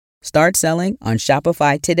Start selling on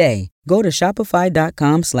Shopify today. Go to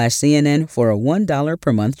shopify.com/CNN for a $1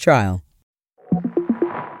 per month trial.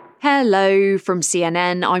 Hello from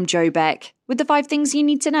CNN, I'm Jo Beck, with the 5 things you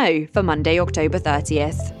need to know for Monday, October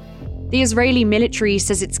 30th. The Israeli military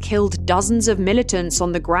says it's killed dozens of militants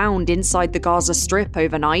on the ground inside the Gaza Strip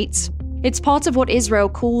overnight. It's part of what Israel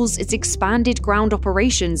calls its expanded ground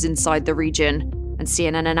operations inside the region, and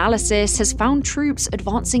CNN analysis has found troops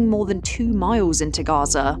advancing more than 2 miles into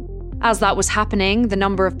Gaza. As that was happening, the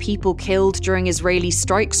number of people killed during Israeli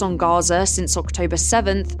strikes on Gaza since October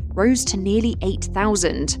 7th rose to nearly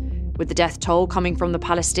 8,000, with the death toll coming from the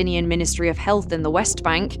Palestinian Ministry of Health in the West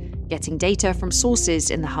Bank, getting data from sources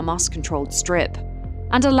in the Hamas-controlled Strip.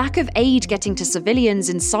 And a lack of aid getting to civilians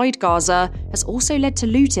inside Gaza has also led to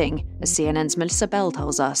looting, as CNN's Melissa Bell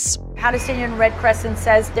tells us. Palestinian Red Crescent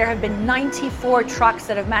says there have been 94 trucks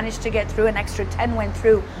that have managed to get through, an extra 10 went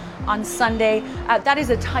through on Sunday. That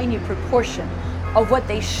is a tiny proportion of what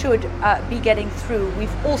they should be getting through.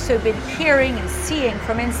 We've also been hearing and seeing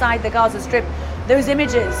from inside the Gaza Strip those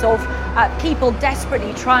images of people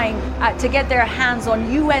desperately trying to get their hands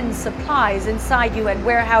on UN supplies inside UN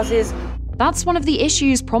warehouses. That's one of the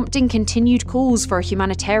issues prompting continued calls for a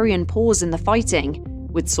humanitarian pause in the fighting,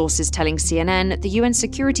 with sources telling CNN the UN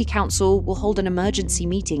Security Council will hold an emergency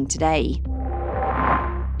meeting today.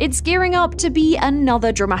 It's gearing up to be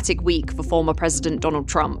another dramatic week for former President Donald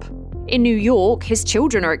Trump. In New York, his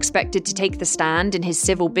children are expected to take the stand in his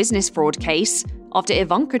civil business fraud case after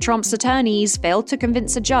Ivanka Trump's attorneys failed to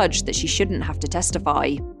convince a judge that she shouldn't have to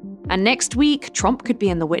testify. And next week, Trump could be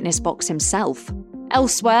in the witness box himself.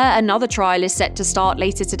 Elsewhere, another trial is set to start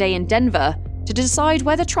later today in Denver to decide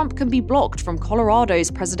whether Trump can be blocked from Colorado's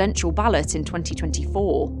presidential ballot in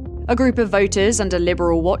 2024. A group of voters and a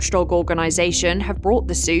liberal watchdog organization have brought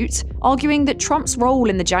the suit, arguing that Trump's role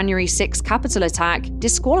in the January 6 Capitol attack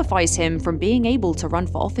disqualifies him from being able to run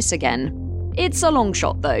for office again. It's a long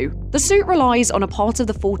shot, though. The suit relies on a part of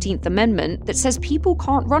the 14th Amendment that says people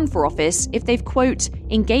can't run for office if they've, quote,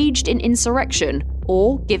 engaged in insurrection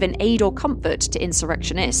or given aid or comfort to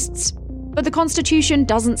insurrectionists. But the Constitution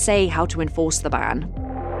doesn't say how to enforce the ban.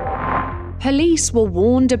 Police were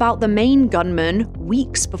warned about the Maine gunman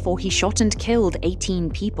weeks before he shot and killed 18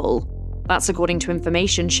 people. That's according to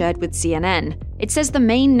information shared with CNN. It says the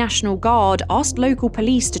Maine National Guard asked local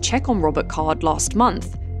police to check on Robert Card last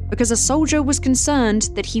month because a soldier was concerned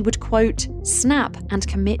that he would, quote, snap and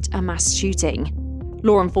commit a mass shooting.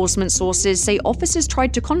 Law enforcement sources say officers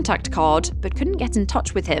tried to contact Card but couldn't get in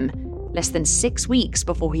touch with him, less than 6 weeks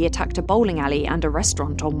before he attacked a bowling alley and a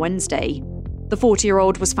restaurant on Wednesday. The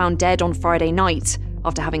 40-year-old was found dead on Friday night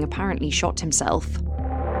after having apparently shot himself.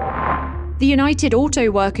 The United Auto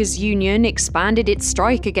Workers Union expanded its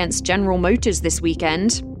strike against General Motors this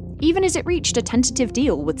weekend, even as it reached a tentative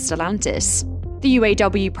deal with Stellantis. The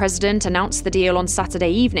UAW president announced the deal on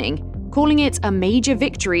Saturday evening, calling it a major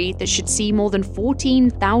victory that should see more than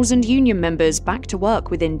 14,000 union members back to work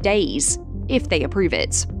within days, if they approve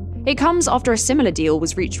it. It comes after a similar deal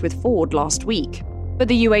was reached with Ford last week. But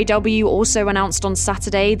the UAW also announced on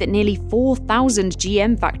Saturday that nearly 4,000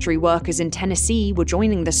 GM factory workers in Tennessee were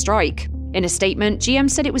joining the strike. In a statement, GM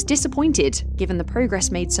said it was disappointed, given the progress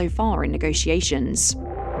made so far in negotiations.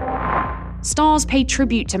 Stars paid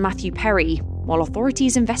tribute to Matthew Perry, while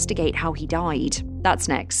authorities investigate how he died. That's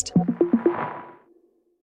next.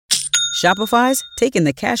 Shopify's taken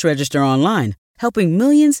the cash register online, helping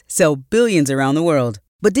millions sell billions around the world.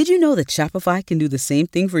 But did you know that Shopify can do the same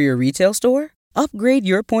thing for your retail store? Upgrade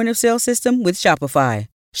your point-of-sale system with Shopify.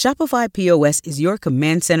 Shopify POS is your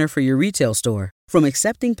command center for your retail store. From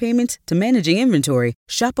accepting payments to managing inventory,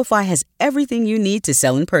 Shopify has everything you need to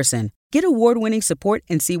sell in person. Get award-winning support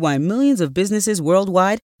and see why millions of businesses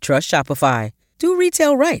worldwide trust Shopify. Do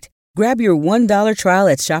retail right. Grab your $1 trial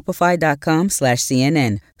at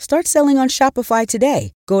shopify.com/CNN. Start selling on Shopify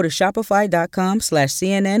today. Go to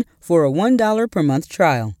shopify.com/CNN for a $1 per month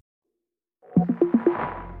trial.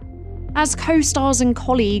 As co-stars and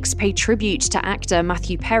colleagues pay tribute to actor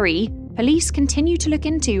Matthew Perry, police continue to look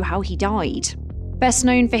into how he died. Best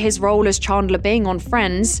known for his role as Chandler Bing on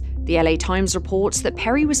Friends, the LA Times reports that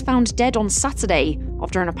Perry was found dead on Saturday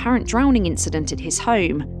after an apparent drowning incident at his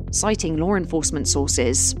home, citing law enforcement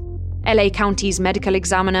sources. LA County's medical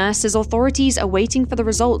examiner says authorities are waiting for the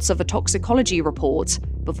results of a toxicology report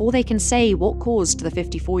before they can say what caused the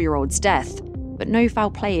 54-year-old's death, but no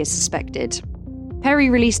foul play is suspected. Perry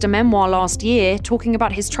released a memoir last year talking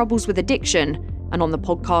about his troubles with addiction, and on the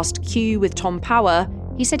podcast Q with Tom Power,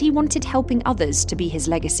 he said he wanted helping others to be his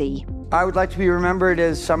legacy. I would like to be remembered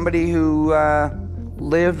as somebody who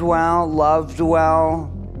lived well, loved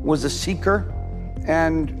well, was a seeker,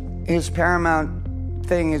 and his paramount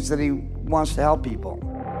thing is that he wants to help people.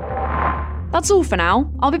 That's all for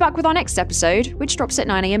now. I'll be back with our next episode, which drops at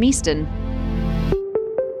 9 a.m. Eastern.